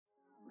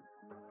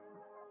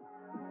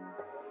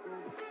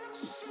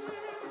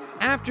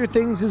After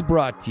Things is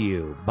brought to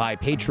you by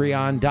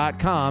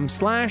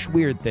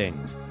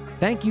patreon.com/weirdthings.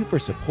 Thank you for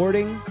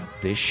supporting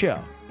this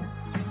show.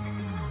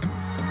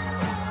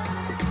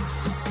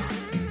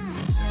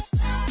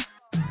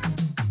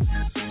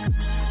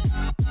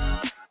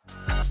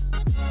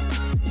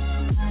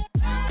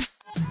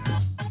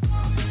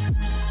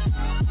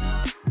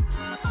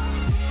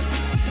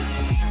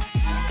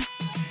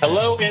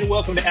 Hello and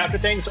welcome to After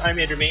Things. I'm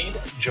Andrew Mead,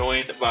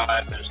 joined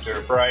by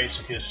Mr. Bryce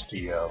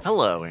Castillo.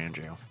 Hello,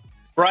 Andrew.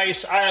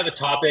 Bryce, I have a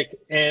topic,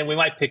 and we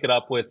might pick it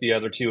up with the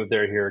other two if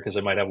they're here because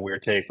they might have a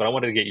weird take, but I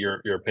wanted to get your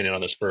opinion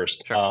on this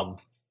first. Sure.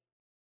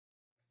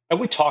 Have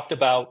we talked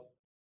about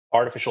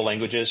artificial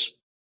languages?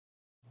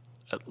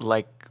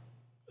 Like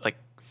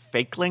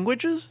fake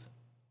languages?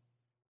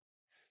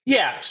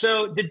 Yeah,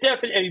 so the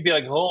definition, you'd be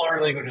like, oh,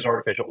 our language is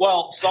artificial.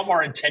 Well, some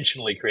are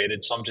intentionally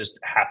created, some just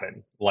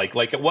happen. Like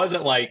it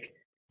wasn't like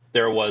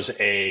there was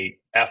a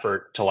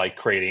effort to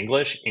create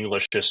English.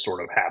 English just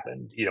sort of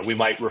happened. We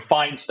might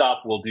refine stuff.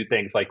 We'll do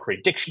things like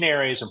create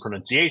dictionaries and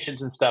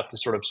pronunciations and stuff to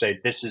sort of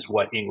say this is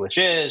what English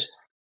is.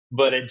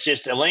 But a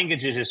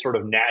language is just sort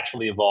of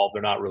naturally evolved.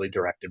 They're not really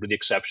directed, with the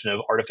exception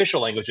of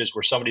artificial languages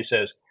where somebody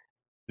says,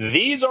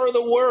 these are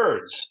the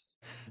words.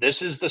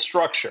 This is the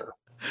structure.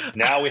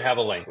 Now we have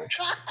a language.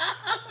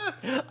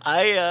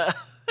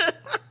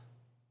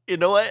 You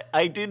know what?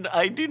 I do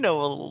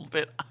know a little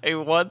bit. I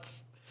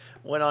once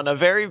went on a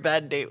very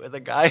bad date with a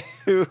guy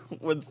who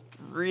was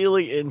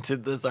really into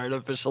this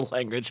artificial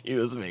language he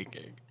was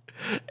making,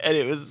 and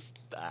it was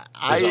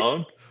his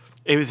own.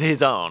 It was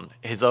his own.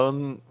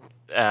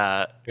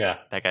 Yeah,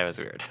 that guy was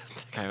weird.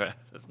 That guy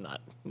was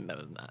not. That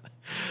was not.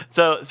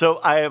 So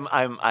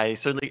I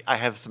certainly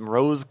have some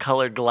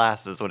rose-colored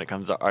glasses when it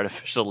comes to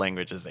artificial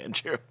languages,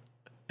 Andrew.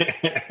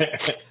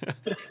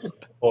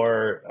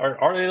 Or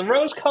are they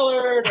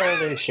rose-colored or are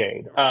they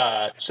shade?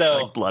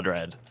 So like blood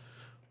red.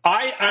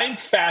 I'm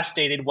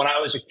fascinated. When I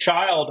was a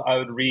child, I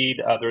would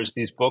read, there's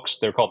these books,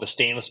 they're called the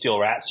Stainless Steel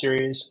Rat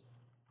series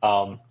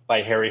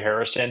by Harry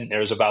Harrison. It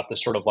was about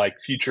this sort of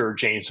future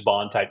James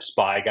Bond type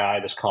spy guy,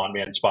 this con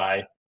man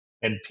spy,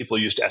 and people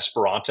used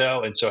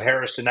Esperanto. And so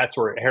that's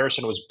where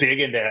Harrison was big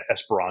into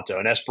Esperanto.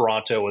 And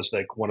Esperanto was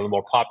one of the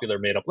more popular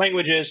made up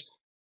languages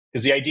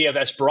because the idea of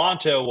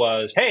Esperanto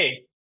was,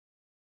 hey,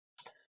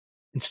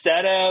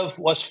 instead of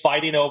us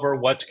fighting over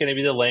what's going to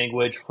be the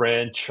language,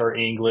 French or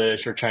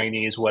English or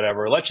Chinese,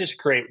 whatever, let's just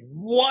create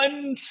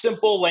one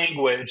simple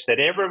language that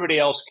everybody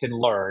else can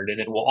learn,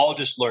 and then we'll all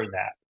just learn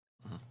that.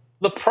 Mm-hmm.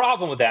 The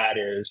problem with that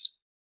is,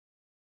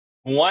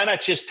 why not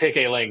just pick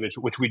a language,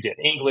 which we did.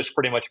 English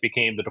pretty much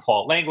became the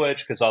default language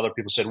because other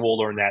people said, we'll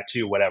learn that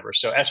too, whatever.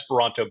 So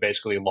Esperanto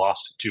basically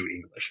lost to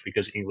English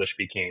because English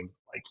became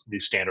the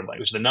standard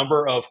language.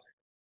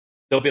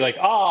 They'll be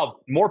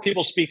more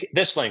people speak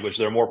this language.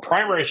 There are more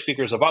primary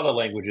speakers of other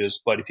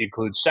languages, but if you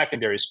include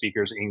secondary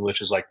speakers,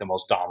 English is the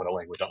most dominant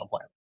language on the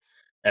planet.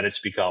 And it's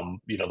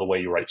become, the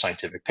way you write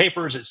scientific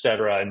papers, et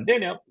cetera. And,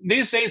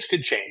 these days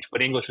could change,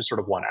 but English is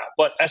sort of won out.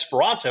 But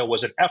Esperanto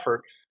was an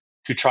effort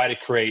to try to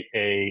create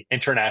a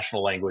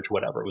international language,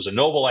 whatever. It was a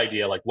noble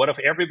idea. What if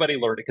everybody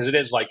learned it? Because it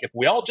is if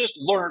we all just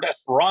learned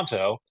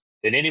Esperanto,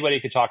 then anybody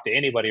could talk to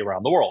anybody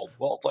around the world.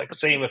 Well, it's the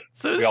same if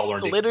we all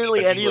learned literally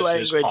English, any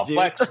language,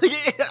 complex.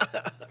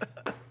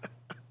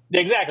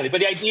 Exactly.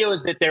 But the idea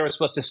was that they were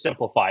supposed to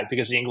simplify it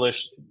because the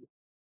English,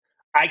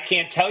 I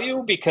can't tell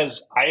you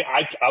because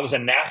I was a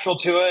natural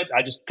to it.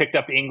 I just picked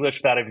up English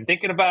without even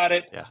thinking about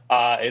it. Yeah.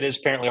 It is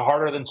apparently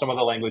harder than some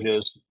other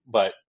languages,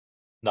 but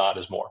not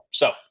as more.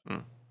 So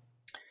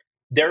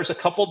there's a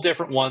couple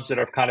different ones that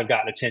have kind of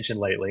gotten attention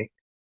lately.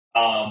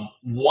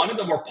 One of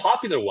the more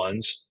popular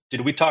ones,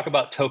 did we talk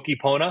about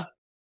Tokipona?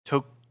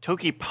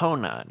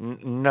 Tokipona?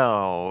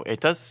 No. It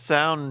does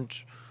sound...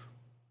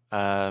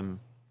 I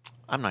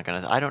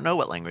don't know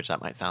what language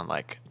that might sound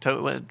like.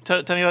 Tell me about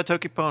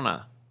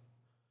Tokipona.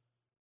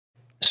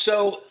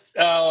 So,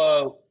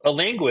 a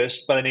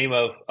linguist by the name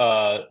of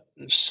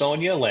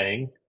Sonia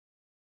Lang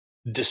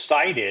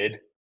decided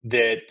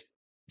that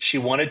she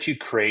wanted to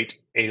create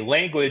a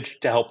language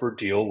to help her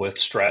deal with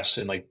stress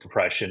and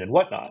depression and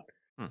whatnot.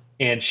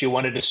 And she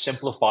wanted to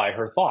simplify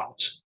her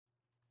thoughts.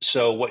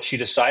 So what she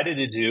decided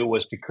to do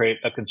was to create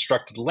a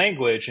constructed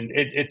language, and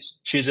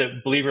she's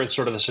a believer in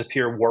sort of the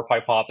Sapir-Whorf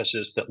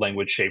hypothesis that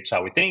language shapes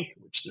how we think,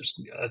 which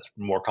that's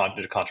more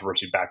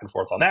controversy back and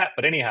forth on that.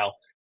 But anyhow,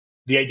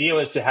 the idea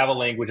was to have a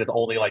language with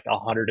only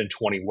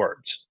 120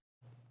 words.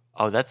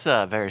 Oh, that's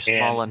a very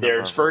small number.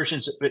 There's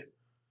versions of it.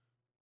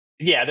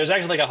 Yeah, there's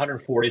actually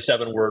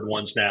 147 word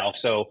ones now.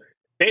 So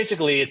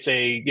basically it's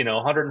a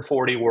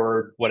 140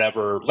 word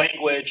whatever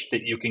language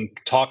that you can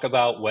talk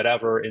about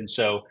whatever, and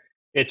so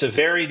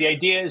the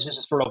idea is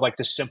just sort of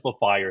to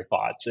simplify your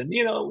thoughts. And,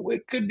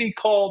 it could be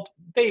called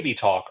baby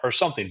talk or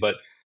something, but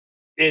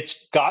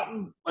it's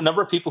gotten a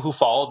number of people who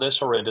follow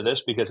this or into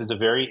this because it's a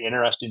very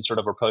interesting sort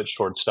of approach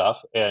towards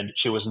stuff. And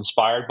she was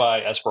inspired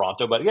by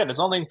Esperanto, but again, it's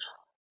only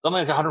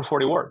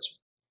 140 words,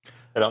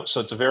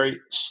 so it's a very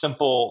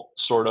simple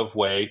sort of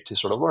way to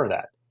sort of learn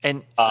that.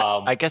 And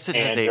I guess it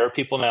has and there are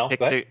people now.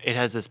 Go ahead. it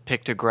has this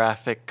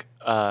pictographic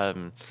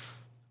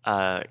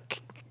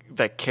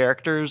like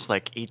characters,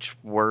 like each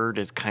word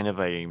is kind of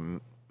a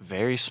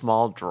very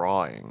small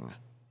drawing.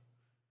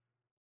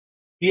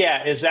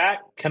 Yeah, is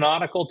that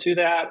canonical to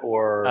that,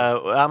 or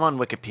I'm on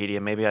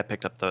Wikipedia. Maybe I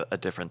picked up a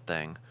different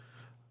thing.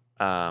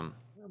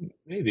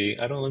 maybe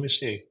I don't. Let me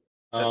see.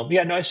 But-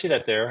 Yeah, no, I see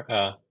that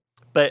there.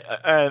 But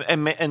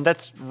and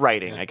that's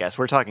writing. Yeah. I guess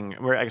we're talking.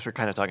 I guess we're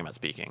kind of talking about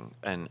speaking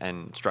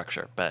and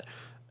structure. But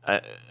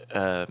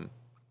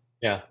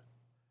Yeah.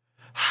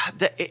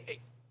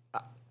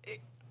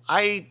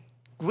 I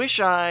wish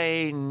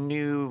I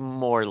knew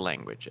more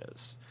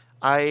languages.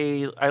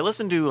 I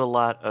listen to a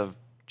lot of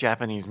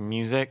Japanese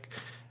music,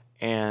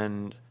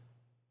 and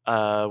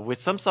with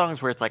some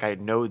songs where it's like I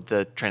know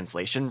the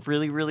translation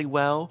really, really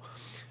well,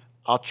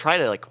 I'll try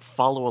to like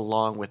follow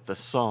along with the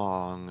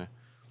song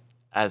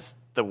as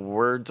the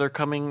words are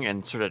coming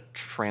and sort of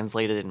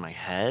translate it in my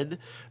head.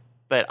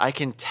 But I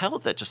can tell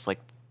that just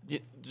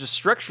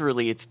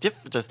structurally it's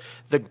different. Just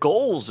the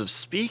goals of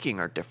speaking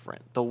are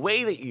different. The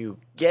way that you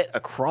get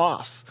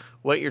across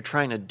what you're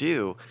trying to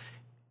do,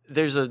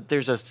 there's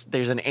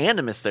an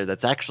animus there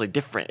that's actually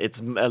different. It's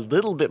a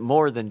little bit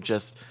more than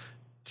just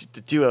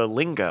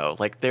Duolingo.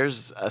 Like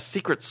there's a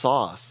secret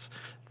sauce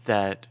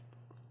that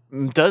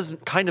does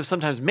kind of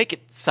sometimes make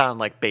it sound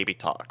like baby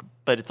talk,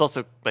 but it's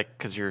also like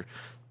because you're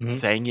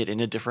saying it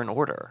in a different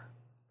order.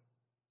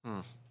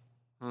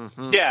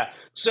 Mm-hmm. Yeah.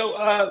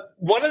 So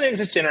one of the things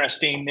that's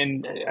interesting,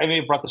 and I may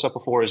have brought this up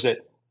before, is that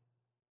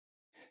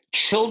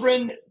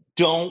children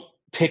don't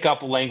pick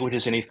up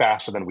languages any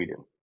faster than we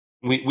do.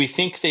 We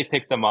think they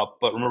pick them up,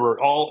 but remember,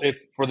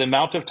 for the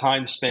amount of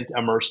time spent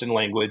immersed in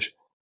language,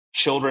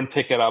 children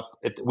pick it up.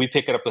 We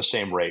pick it up the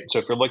same rate. So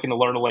if you're looking to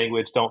learn a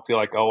language, don't feel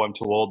like, oh, I'm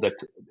too old.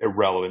 That's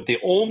irrelevant. The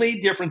only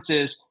difference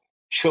is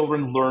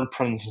children learn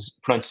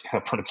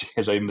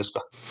as I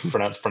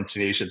mispronounce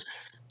pronunciations.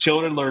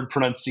 Children learn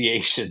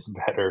pronunciations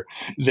better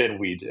than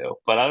we do.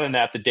 But other than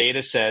that, the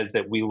data says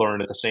that we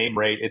learn at the same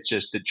rate. It's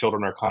just that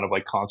children are kind of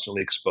like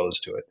constantly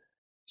exposed to it.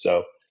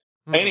 So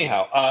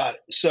anyhow,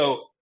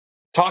 so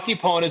Talkie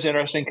Pona is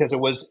interesting because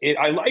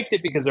I liked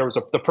it because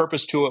the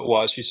purpose to it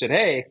was she said,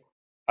 hey,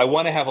 I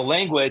want to have a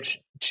language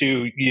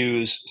to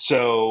use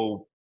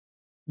so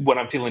when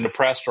I'm feeling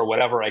depressed or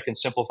whatever, I can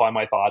simplify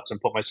my thoughts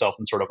and put myself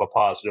in sort of a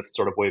positive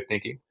sort of way of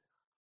thinking.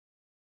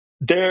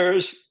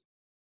 There's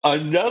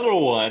another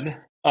one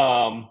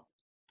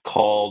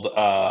called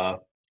that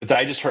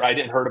I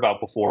didn't heard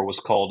about before was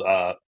called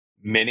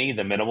Mini,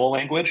 the minimal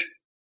language.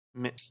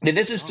 And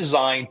this is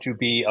designed to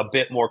be a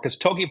bit more because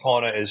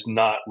Tokipona is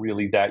not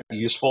really that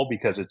useful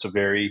because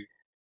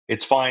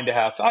it's fine to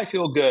have, I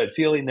feel good,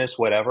 feeling this,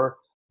 whatever,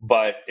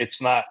 but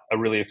it's not a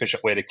really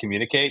efficient way to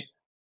communicate.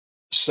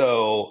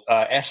 So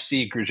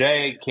SC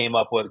Gruget came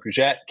up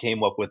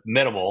with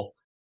minimal,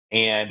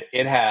 and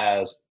it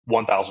has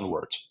 1,000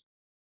 words.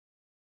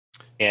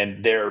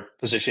 And they're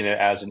positioning it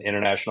as an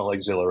international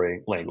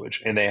auxiliary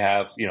language. And they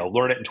have,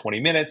 learn it in 20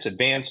 minutes,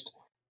 advanced.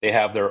 They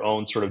have their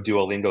own sort of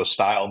Duolingo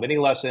style mini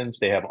lessons.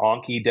 They have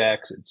Anki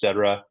decks,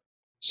 etc.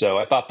 So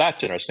I thought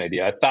that's an interesting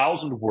idea.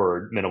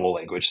 1,000-word minimal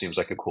language seems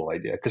like a cool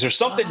idea because there's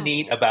something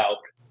neat about,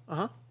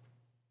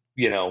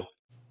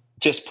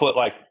 just put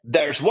like,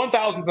 there's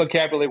 1,000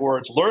 vocabulary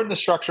words, learn the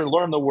structure,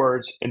 learn the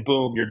words, and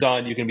boom, you're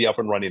done. You can be up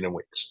and running in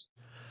weeks.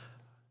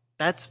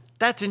 That's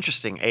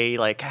interesting. A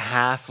like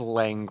half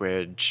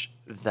language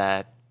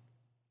that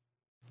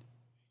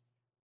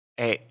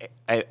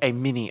a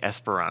mini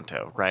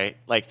Esperanto, right?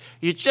 Like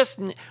we're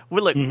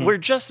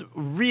just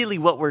really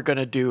what we're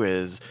gonna do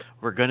is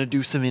we're gonna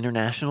do some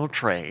international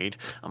trade.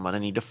 I'm gonna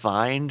need to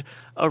find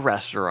a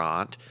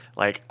restaurant.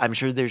 Like I'm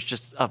sure there's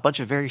just a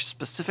bunch of very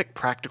specific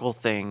practical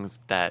things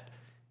that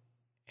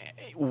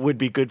would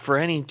be good for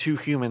any two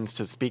humans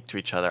to speak to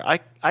each other.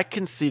 I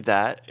can see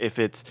that if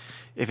it's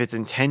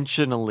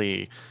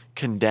intentionally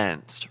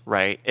condensed,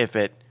 right? If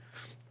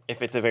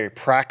it's a very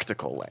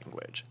practical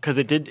language, because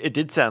it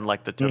did sound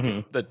like the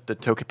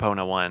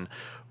Tokipona one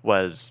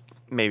was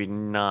maybe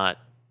not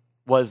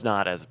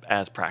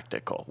as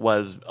practical,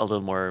 was a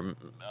little more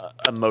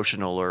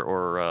emotional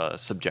or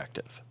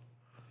subjective.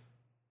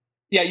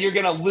 Yeah, you're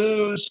going to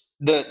lose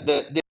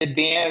the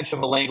advantage of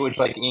a language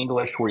like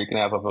English, where you can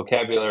have a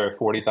vocabulary of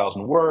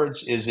 40,000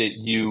 words, is that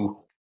you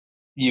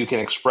can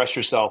express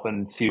yourself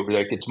and feel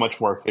like it's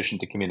much more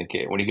efficient to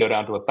communicate. When you go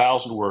down to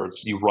 1,000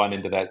 words, you run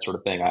into that sort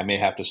of thing. I may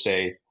have to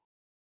say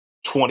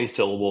 20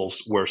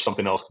 syllables where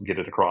something else can get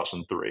it across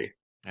in 3.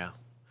 Yeah.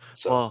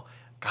 So, well,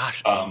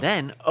 gosh, and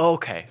then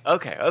okay,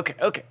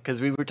 because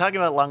we were talking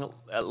about long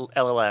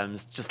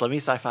LLMs. Just let me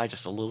sci-fi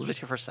just a little bit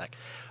here for a sec.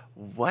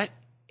 What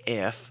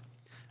if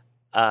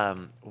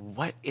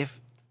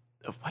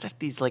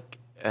these like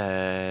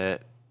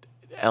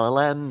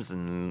LLMs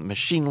and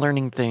machine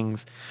learning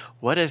things,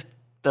 what if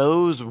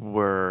those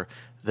were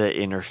the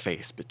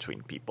interface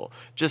between people?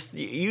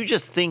 You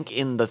just think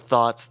in the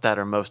thoughts that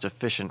are most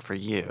efficient for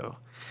you,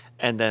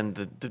 and then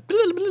the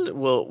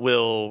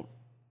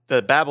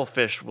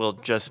Babelfish will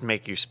just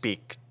make you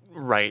speak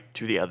right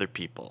to the other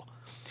people.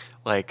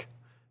 like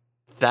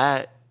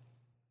that.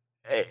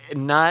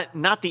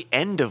 Not the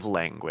end of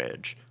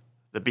language,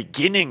 the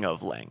beginning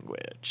of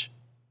language,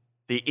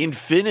 the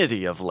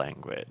infinity of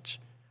language.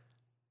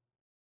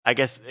 I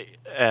guess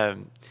I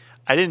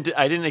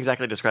didn't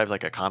exactly describe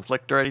like a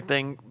conflict or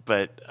anything,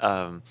 but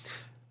I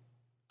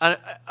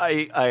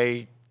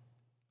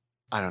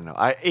don't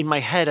know. In my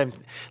head, I'm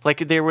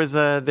like there's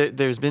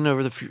been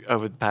over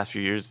the past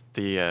few years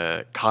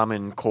the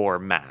Common Core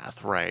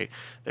math, right?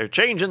 They're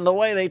changing the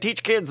way they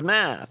teach kids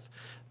math.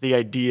 The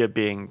idea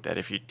being that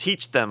if you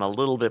teach them a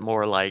little bit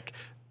more like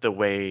the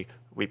way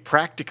we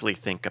practically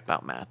think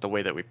about math, the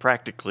way that we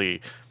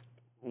practically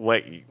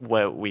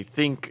what we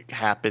think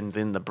happens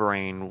in the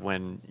brain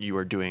when you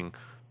are doing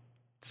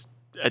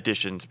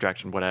addition,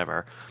 subtraction,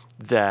 whatever,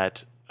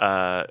 that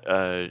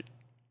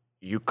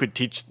you could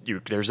teach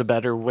you. There's a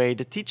better way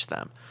to teach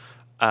them.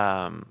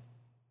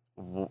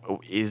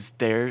 Is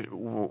there?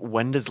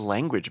 When does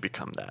language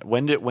become that?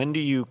 When do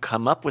you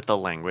come up with a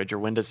language, or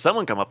when does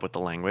someone come up with a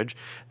language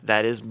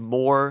that is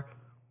more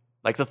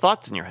like the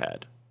thoughts in your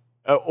head?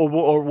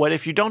 Or what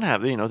if you don't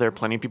have? There are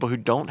plenty of people who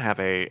don't have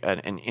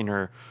an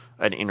inner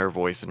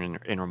voice and an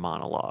inner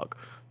monologue.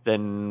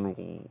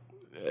 Then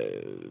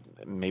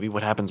maybe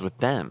what happens with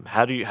them?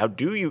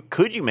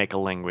 Could you make a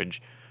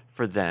language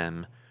for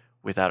them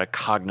without a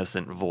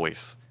cognizant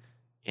voice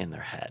in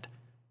their head?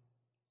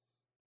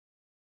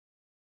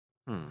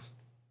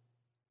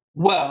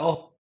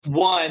 Well,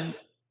 one,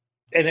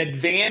 an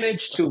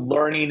advantage to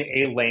learning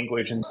a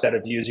language instead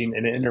of using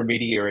an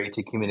intermediary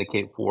to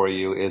communicate for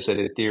you is that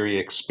in theory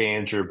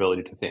expands your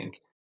ability to think.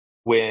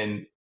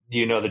 When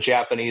you know the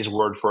Japanese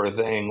word for a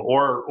thing,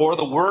 or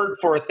the word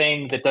for a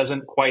thing that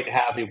doesn't quite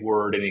have a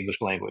word in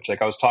English language.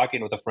 Like I was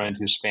talking with a friend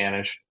who's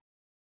Spanish,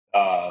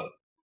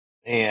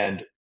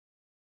 and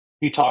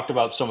he talked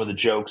about some of the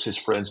jokes his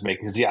friends make.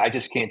 Because I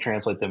just can't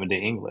translate them into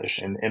English,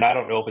 and I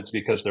don't know if it's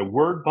because they're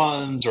word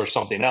puns or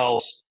something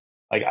else.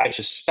 Like I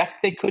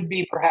suspect they could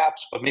be,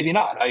 perhaps, but maybe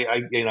not.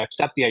 I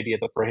accept the idea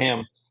that for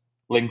him,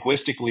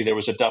 linguistically, there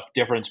was a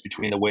difference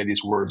between the way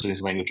these words in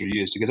his language are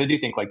used. Because I do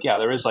think, like, yeah,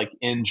 there is like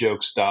in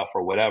joke stuff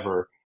or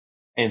whatever,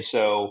 and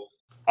so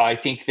I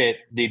think that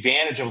the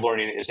advantage of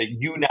learning it is that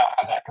you now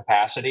have that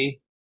capacity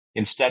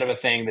instead of a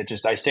thing that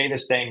just I say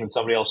this thing and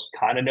somebody else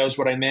kind of knows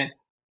what I meant.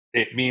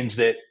 It means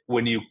that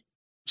when you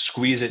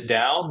squeeze it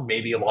down,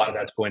 maybe a lot of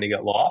that's going to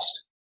get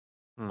lost.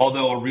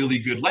 Although a really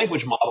good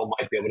language model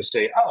might be able to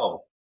say,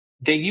 oh,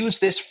 they use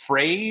this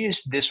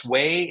phrase this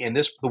way, and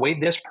the way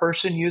this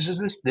person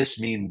uses this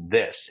means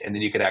this. And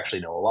then you could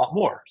actually know a lot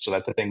more. So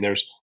that's the thing.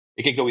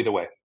 It could go either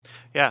way.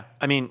 Yeah.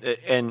 I mean,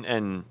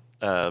 and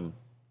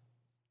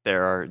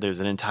there's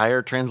an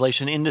entire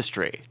translation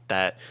industry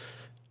that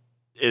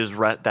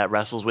that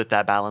wrestles with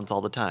that balance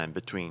all the time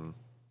between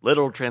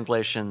literal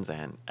translations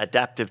and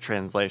adaptive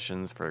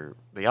translations for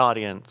the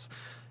audience.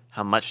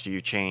 How much do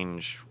you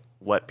change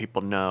what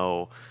people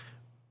know?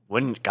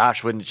 Wouldn't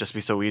it just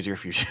be so easier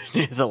if you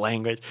knew the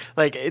language?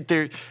 Like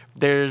there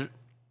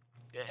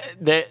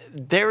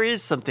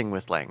is something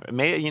with language.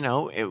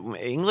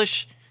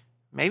 English.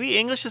 Maybe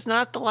English is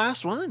not the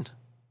last one.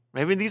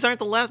 Maybe these aren't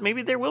the last.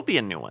 Maybe there will be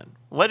a new one.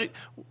 What?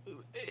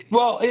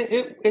 Well,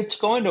 it's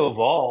going to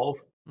evolve.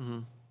 Mm-hmm.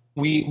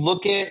 We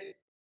look at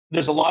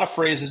there's a lot of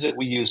phrases that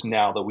we use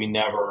now that we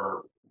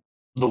never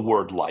the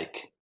word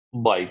like.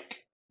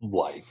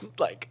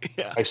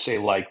 Yeah. I say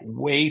like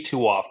way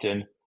too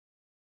often,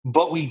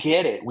 but we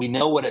get it. We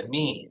know what it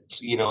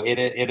means.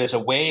 It is a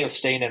way of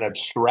saying an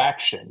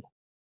abstraction.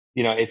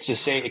 It's to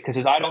say,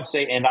 because I don't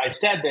say, and I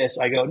said this,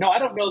 I go, no, I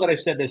don't know that I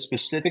said this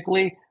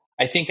specifically.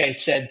 I think I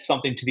said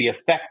something to the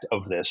effect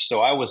of this. So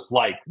I was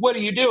like, what are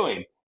you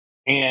doing?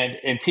 And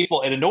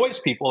people, it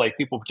annoys people, like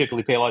people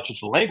particularly pay a lot of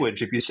attention to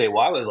language. If you say, well,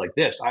 I was like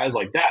this, I was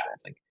like that.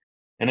 It's like,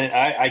 and then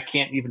I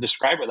can't even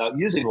describe it without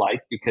using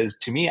like, because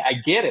to me, I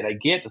get it.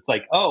 It's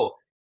like, oh,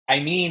 I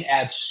mean,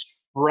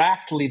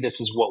 abstractly,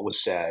 this is what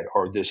was said,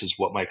 or this is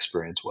what my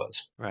experience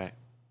was. Right.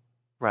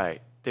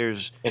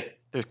 There's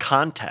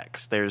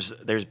context. There's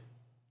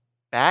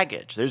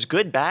baggage. There's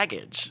good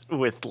baggage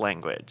with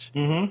language.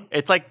 Mm-hmm.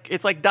 It's like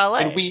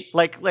Dalé.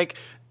 Like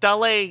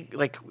Dalé.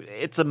 Like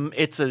it's a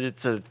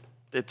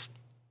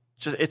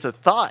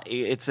thought.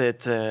 It's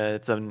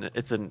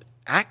an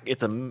act.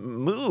 It's a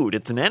mood.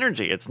 It's an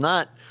energy. It's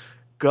not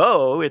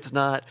go. It's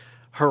not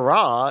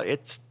hurrah.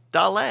 It's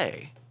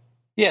Dalé.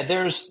 Yeah,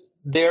 there is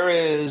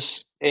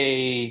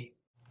a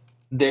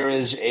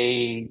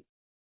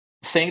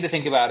thing to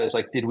think about is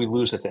like, did we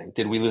lose a thing?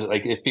 Did we lose,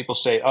 like, if people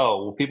say,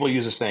 oh, well, people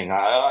use this thing,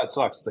 it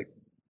sucks. It's like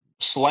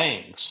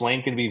slang.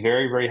 Slang can be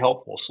very, very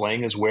helpful.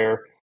 Slang is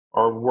where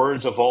our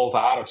words evolve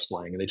out of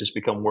slang and they just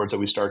become words that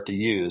we start to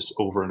use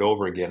over and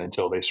over again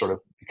until they sort of,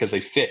 because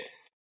they fit.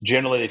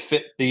 Generally, they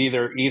fit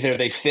either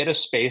they fit a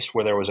space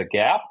where there was a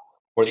gap,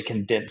 or they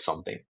condense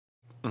something.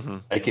 Mm-hmm.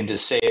 I can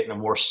just say it in a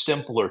more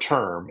simpler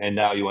term, and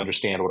now you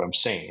understand what I'm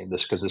saying.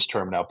 Because this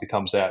term now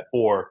becomes that.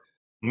 Or,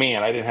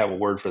 man, I didn't have a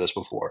word for this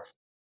before.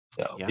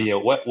 Yeah.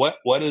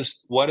 What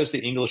is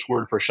the English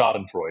word for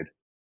Schadenfreude?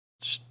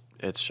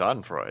 it's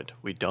Schadenfreude.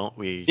 We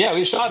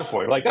shot it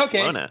for you. Like,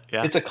 okay,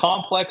 it's a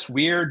complex,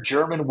 weird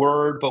German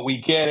word, but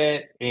we get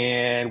it,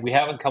 and we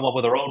haven't come up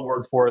with our own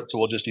word for it, so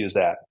we'll just use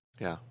that.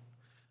 Yeah.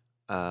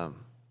 And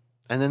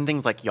then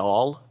things like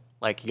y'all.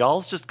 Like,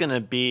 y'all's just going to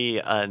be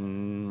a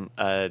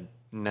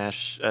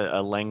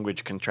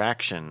language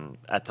contraction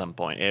at some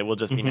point. It will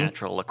just be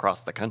natural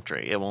across the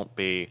country. It won't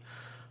be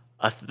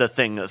the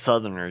thing that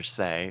Southerners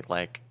say.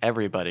 Like,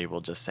 everybody will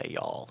just say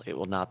y'all. It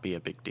will not be a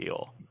big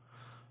deal.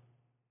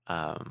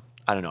 I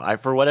don't know.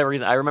 For whatever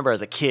reason, I remember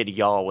as a kid,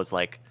 y'all was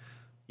like,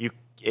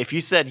 if you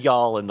said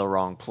y'all in the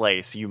wrong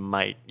place, you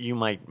might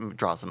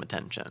draw some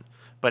attention.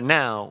 But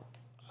now,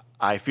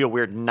 I feel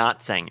weird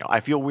not saying y'all.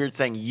 I feel weird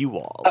saying you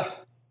all.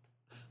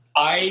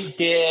 I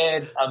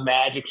did a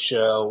magic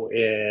show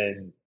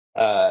in,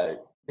 I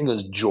think it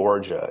was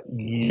Georgia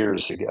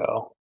years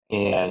ago,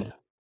 and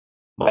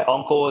my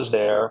uncle was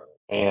there,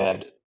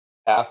 and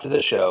after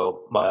the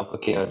show, my uncle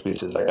came up to me and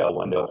says, "I got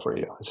one note for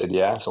you." I said,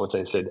 "Yeah." So what's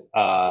that? He said,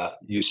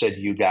 "You said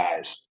you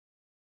guys.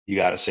 You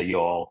got to say you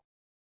all.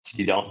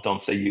 You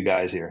don't say you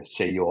guys here.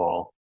 Say you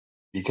all,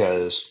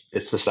 because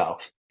it's the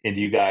South, and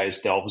you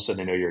guys. All of a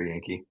sudden, they know you're a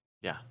Yankee."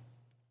 Yeah.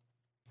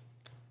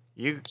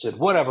 I said,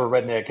 "Whatever,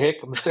 redneck hick.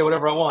 I'm gonna say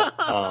whatever I want."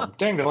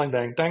 Dang, dang,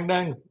 dang, dang,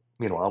 dang.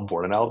 Meanwhile, I'm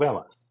born in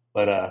Alabama,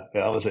 but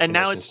that was it. And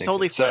now it's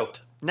totally flipped.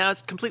 So, now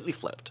it's completely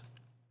flipped.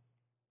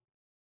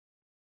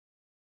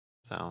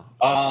 So,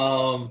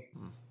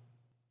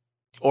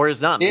 or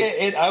is not?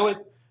 I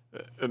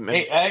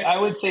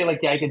would say,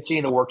 like, I can see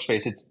in the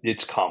workspace,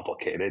 it's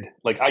complicated.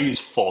 Like, I use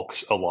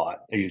folks a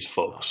lot. I use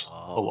folks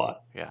a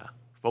lot. Yeah,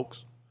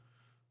 folks.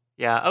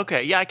 Yeah.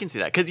 Okay. Yeah, I can see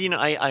that because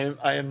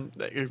I am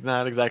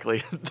not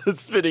exactly the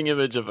spitting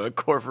image of a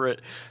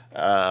corporate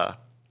job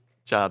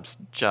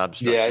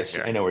structure. Yeah,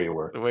 I know where you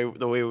work.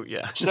 The way.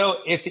 Yeah. So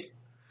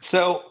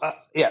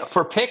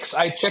for picks,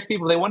 I check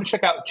people. They want to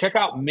check out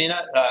called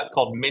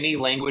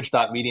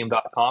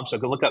minilanguage.medium.com. So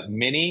go look up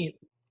mini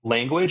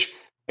language.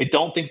 I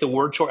don't think the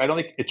word choice. I don't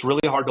think it's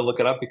really hard to look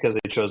it up because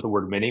they chose the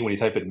word mini. When you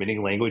type in mini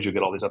language, you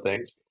get all these other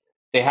things.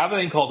 They have a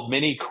thing called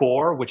Mini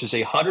Core, which is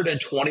a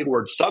 120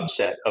 word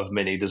subset of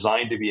Mini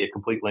designed to be a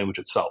complete language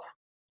itself.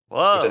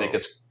 Whoa! Which I think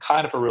is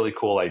kind of a really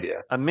cool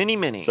idea. A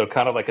mini. So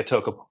kind of like a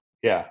token.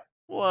 Yeah.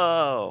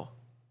 Whoa.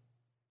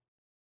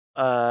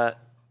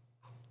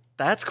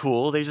 That's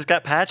cool. They just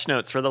got patch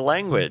notes for the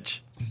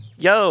language.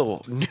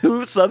 Yo,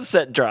 new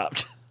subset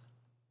dropped.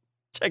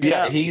 Check it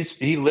out. Yeah,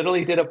 he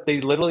literally they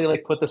literally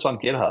like put this on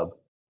GitHub.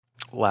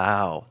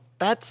 Wow.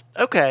 That's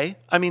okay.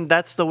 I mean,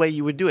 that's the way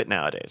you would do it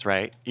nowadays,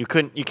 right? You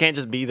can't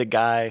just be the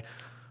guy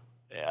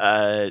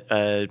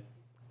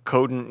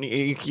coding.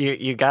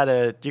 You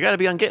gotta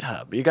be on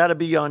GitHub. You gotta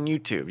be on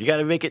YouTube. You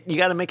gotta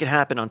make it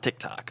happen on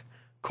TikTok.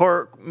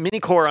 Mini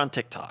core on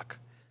TikTok.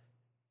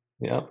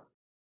 Yeah.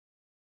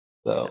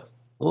 So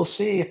we'll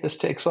see if this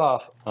takes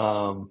off.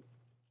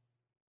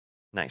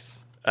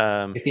 Nice.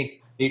 I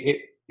think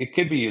it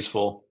could be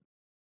useful.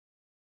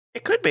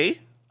 It could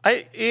be.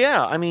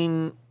 I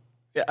mean,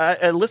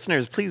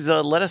 listeners, please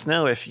let us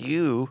know if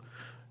you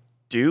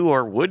do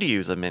or would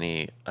use a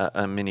mini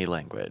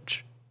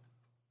language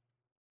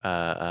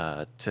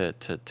to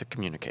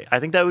communicate.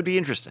 I think that would be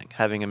interesting,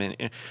 having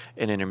an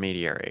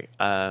intermediary.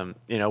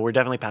 We're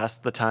definitely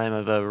past the time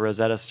of a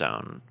Rosetta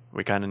Stone.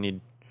 We kind of need.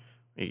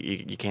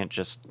 You can't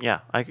just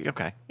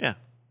okay.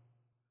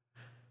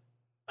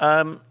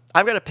 I've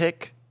got a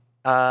pick.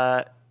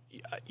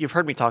 You've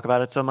heard me talk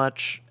about it so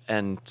much,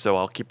 and so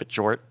I'll keep it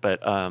short.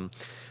 But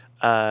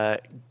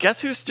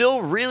guess who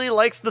still really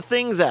likes the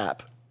Things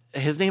app?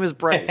 His name is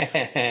Bryce.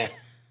 I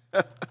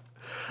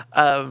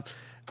don't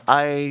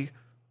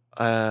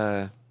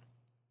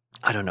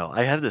know.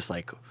 I have this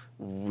like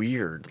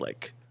weird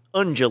like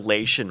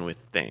undulation with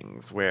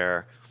things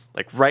where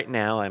like right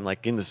now I'm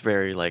like in this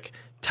very like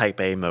type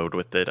A mode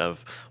with it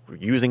of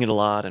using it a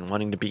lot and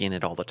wanting to be in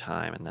it all the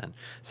time, and then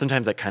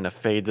sometimes it kind of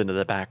fades into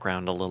the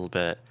background a little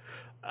bit.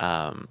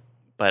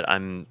 But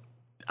I'm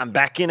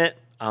back in it.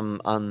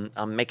 I'm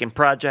making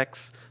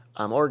projects.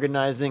 I'm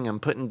organizing.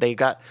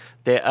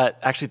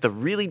 Actually the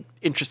really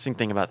interesting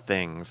thing about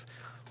Things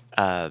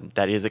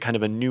that is a kind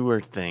of a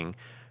newer thing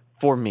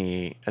for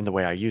me and the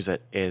way I use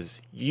it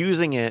is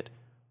using it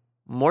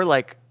more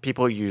like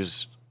people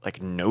use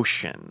like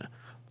Notion.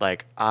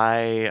 Like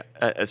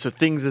so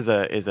Things is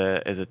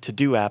a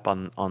to-do app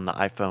on the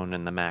iPhone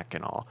and the Mac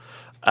and all.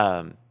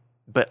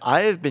 But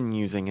I've been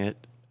using it,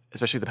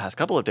 especially the past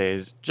couple of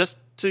days, just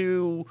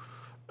to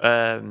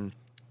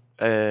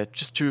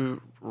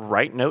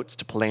write notes,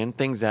 to plan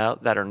things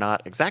out that are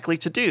not exactly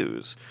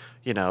to-dos.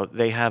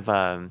 They have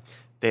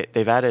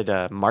they've added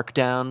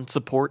Markdown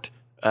support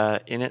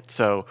in it,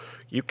 so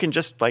you can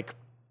just like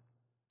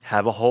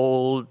have a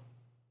whole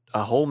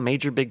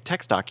major big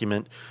text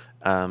document.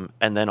 And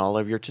then all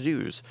of your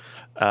to-dos.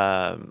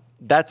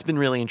 That's been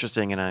really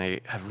interesting, and I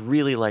have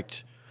really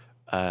liked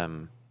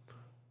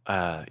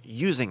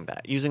using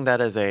that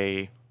as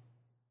a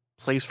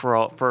place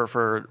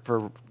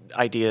for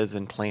ideas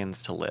and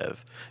plans to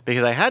live.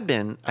 Because I had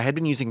been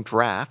using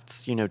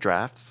Drafts,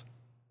 Drafts,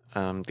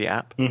 the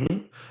app.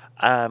 Mm-hmm.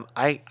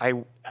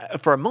 I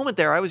for a moment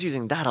there, I was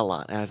using that a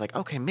lot, and I was like,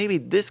 okay, maybe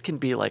this can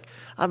be like,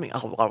 I mean,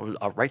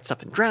 I'll write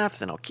stuff in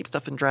drafts, and I'll keep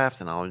stuff in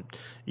drafts, and I'll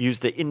use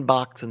the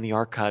inbox and the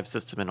archive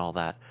system and all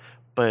that.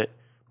 But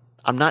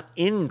I'm not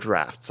in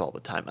drafts all the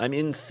time. I'm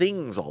in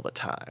things all the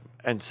time,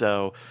 and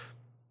so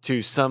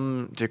to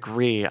some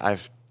degree,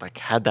 I've like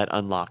had that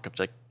unlock of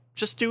like,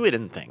 just do it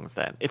in things.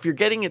 Then, if you're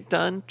getting it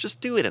done,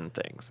 just do it in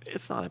things.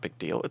 It's not a big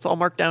deal. It's all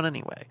marked down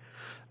anyway.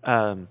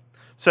 Um,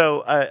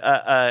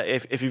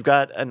 if you've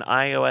got an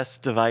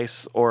iOS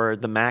device or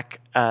the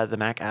Mac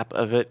app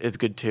of it is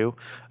good too.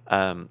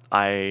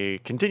 I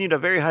continue to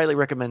very highly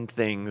recommend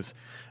things,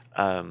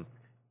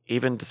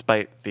 even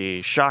despite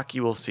the shock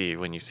you will see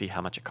when you see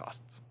how much it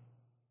costs.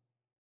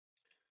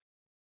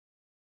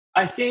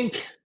 I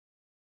think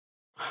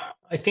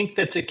I think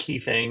that's a key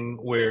thing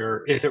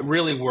where if it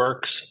really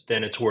works,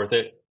 then it's worth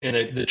it.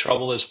 And the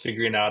trouble is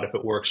figuring out if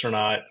it works or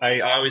not.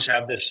 I always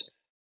have this: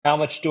 how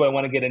much do I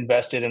want to get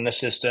invested in the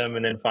system,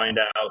 and then find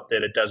out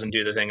that it doesn't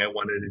do the thing I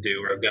wanted to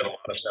do, or I've got a lot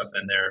of stuff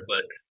in there.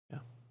 But Yeah.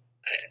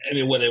 I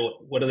mean,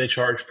 what do they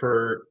charge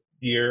per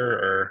year?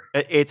 Or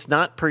It's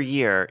not per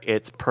year;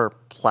 it's per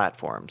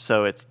platform.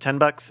 So it's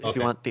 $10 if you okay,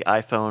 want the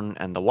iPhone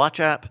and the Watch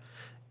app.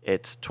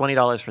 It's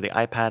 $20 for the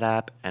iPad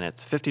app, and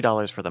it's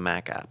 $50 for the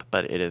Mac app.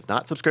 But it is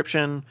not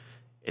subscription.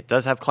 It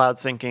does have cloud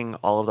syncing.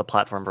 All of the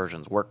platform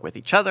versions work with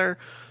each other.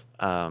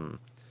 Um,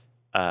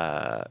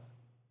 uh,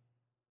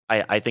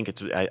 I think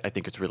it's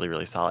really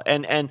really solid.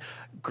 And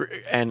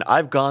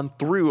I've gone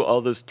through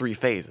all those three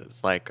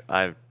phases. Like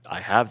I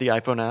have the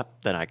iPhone app,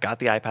 then I got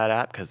the iPad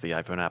app because the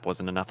iPhone app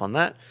wasn't enough on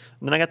that,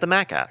 and then I got the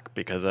Mac app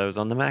because I was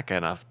on the Mac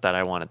enough that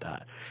I wanted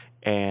that.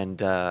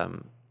 And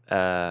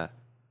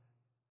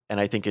and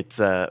I think it's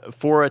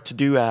for a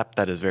to-do app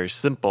that is very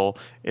simple.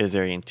 It is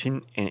very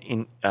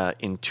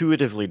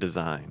intuitively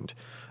designed,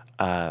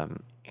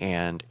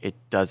 and it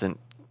doesn't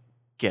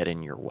get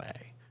in your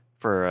way.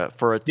 For a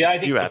yeah, I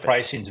think to-do the app,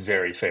 pricing's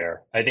very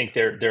fair. I think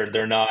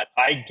they're not.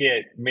 I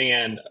get,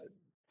 man.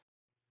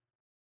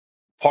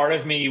 Part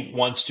of me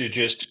wants to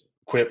just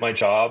quit my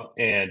job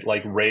and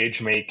like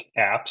rage make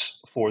apps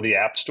for the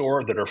App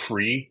Store that are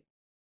free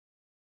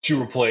to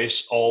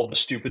replace all the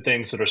stupid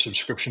things that are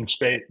subscription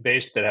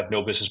based that have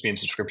no business being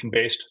subscription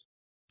based.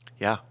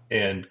 yeah.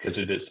 And because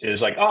it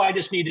is like, oh, I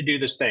just need to do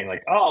this thing.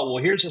 Like, oh,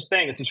 well, here's this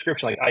thing, it's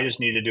subscription. Like, I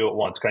just need to do it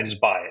once. Can I just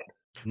buy it?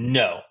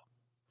 No.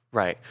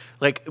 Right.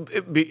 Like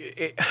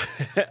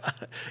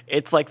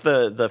it's like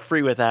the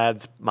free with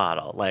ads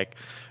model. Like,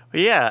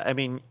 yeah, I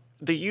mean,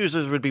 the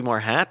users would be more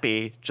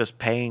happy just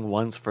paying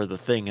once for the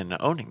thing and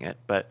owning it,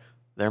 but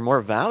they're more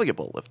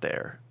valuable if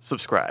they're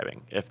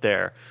subscribing, if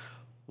they're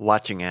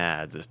watching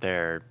ads, if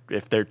they're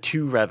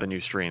two revenue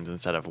streams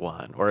instead of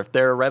one, or if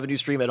they're a revenue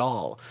stream at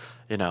all.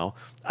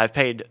 I've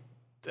paid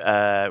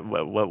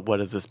what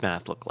does this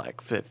math look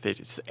like?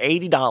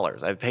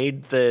 $80. I've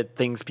paid the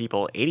things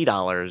people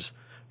 $80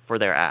 for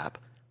their app,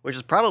 which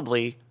is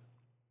probably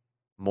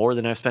more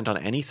than I've spent on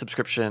any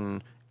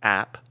subscription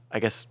app. I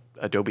guess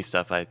Adobe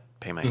stuff I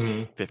pay my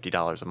Mhm.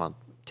 $50 a month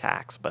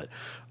tax,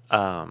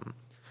 um,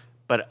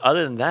 but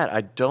other than that,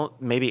 I don't.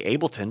 Maybe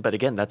Ableton, but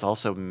again, that's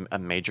also a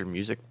major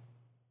music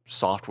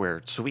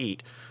software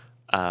suite.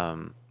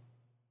 Um,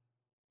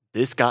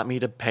 this got me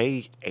to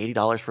pay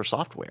 $80 for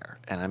software,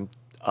 and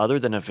other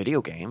than a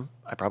video game,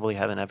 I probably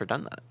haven't ever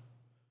done that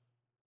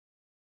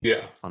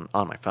Yeah.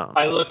 on my phone.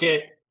 I look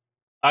at,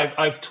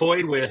 I've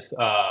toyed with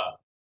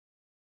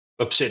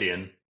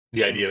Obsidian,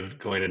 the idea of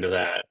going into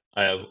that.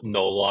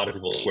 Know a lot of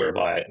people swear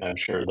by it, and I'm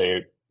sure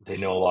they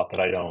know a lot that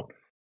I don't.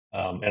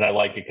 And I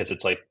like it because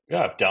it's like,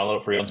 yeah,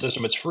 download it for your own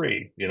system. It's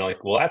free.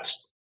 Like, well,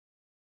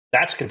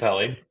 that's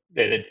compelling.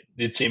 And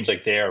it seems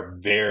like they are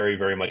very,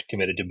 very much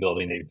committed to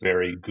building a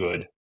very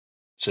good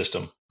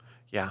system.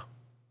 Yeah,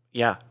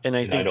 yeah, and I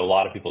And I think know a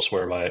lot of people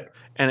swear by it.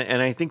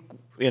 and I think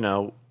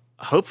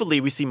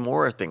hopefully we see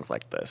more things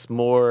like this,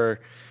 more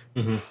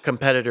Hmm.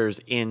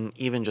 competitors in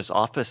even just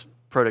office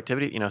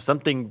productivity.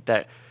 Something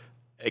that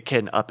it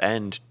can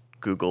upend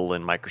Google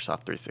and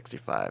Microsoft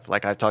 365.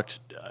 Like I talked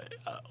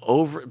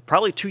over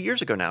probably 2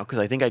 years ago now, because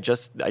I think I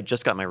just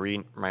got my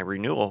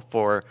renewal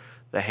for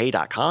the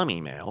Hey.com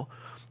email,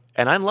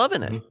 and I'm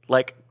loving it. Hmm.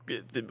 Like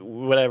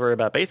whatever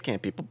about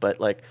Basecamp people, but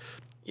like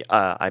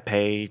I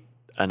pay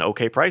an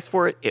okay price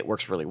for it. It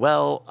works really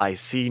well. I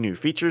see new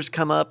features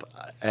come up,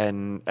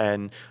 and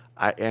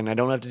I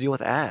don't have to deal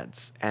with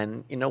ads.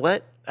 And you know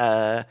what?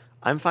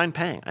 I'm fine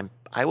paying.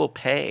 I will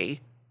pay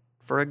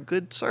for a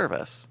good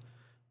service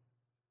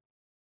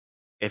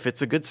if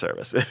it's a good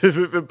service. If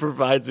it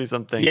provides me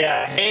something.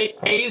 Yeah, hay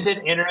is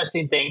an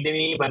interesting thing to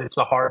me, but it's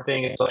a hard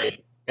thing. It's like,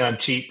 and I'm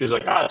cheap. It's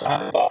like, oh, it's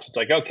 $100. It's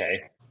like, okay,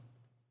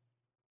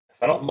 if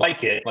I don't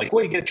like it, like,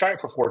 well, you get to try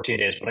it for 14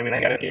 days. But I mean,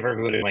 I got to give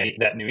everybody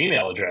that new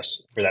email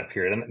address for that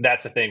period, and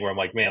that's the thing where I'm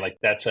like, man, like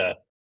it's a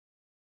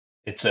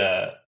It's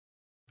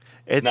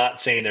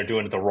not saying they're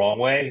doing it the wrong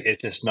way.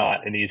 It's just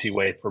not an easy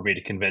way for me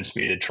to convince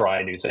me to try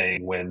a new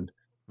thing when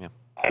Yeah,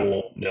 I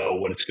won't know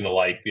what it's going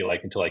to be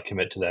like until I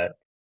commit to that.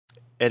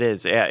 it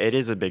is. Yeah, it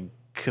is a big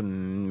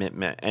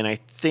commitment, and I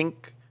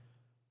think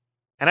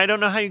And I don't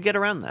know how you get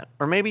around that.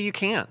 Or maybe you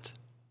can't.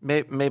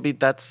 Maybe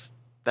that's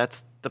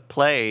the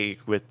play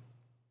with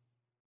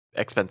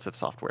expensive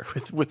software,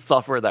 with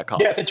software that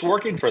costs. Yeah, if it's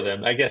working for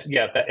them, I guess.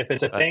 Yeah, if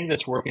it's a thing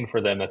that's working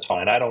for them, that's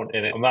fine.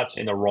 I'm not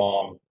saying the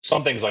wrong.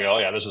 Some things like, oh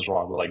yeah, this is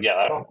wrong. But like,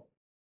 yeah,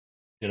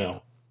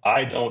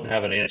 I don't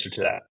have an answer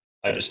to that.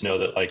 I just know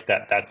that like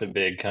that's a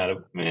big kind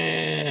of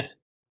meh.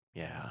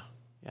 Yeah.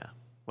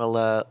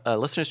 Well,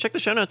 listeners, check the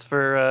show notes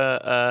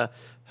for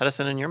how to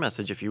send in your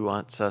message if you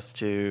want us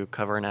to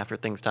cover an After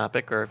Things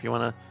topic, or if you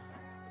want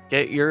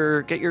to get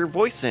your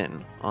voice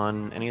in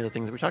on any of the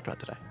things that we talked about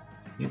today.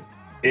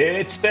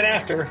 It's been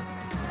after.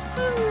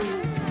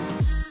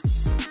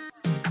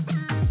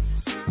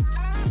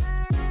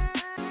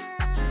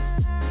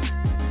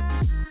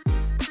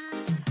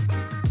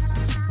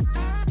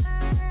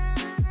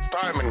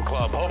 Diamond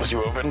Club hopes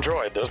you have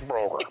enjoyed this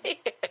program.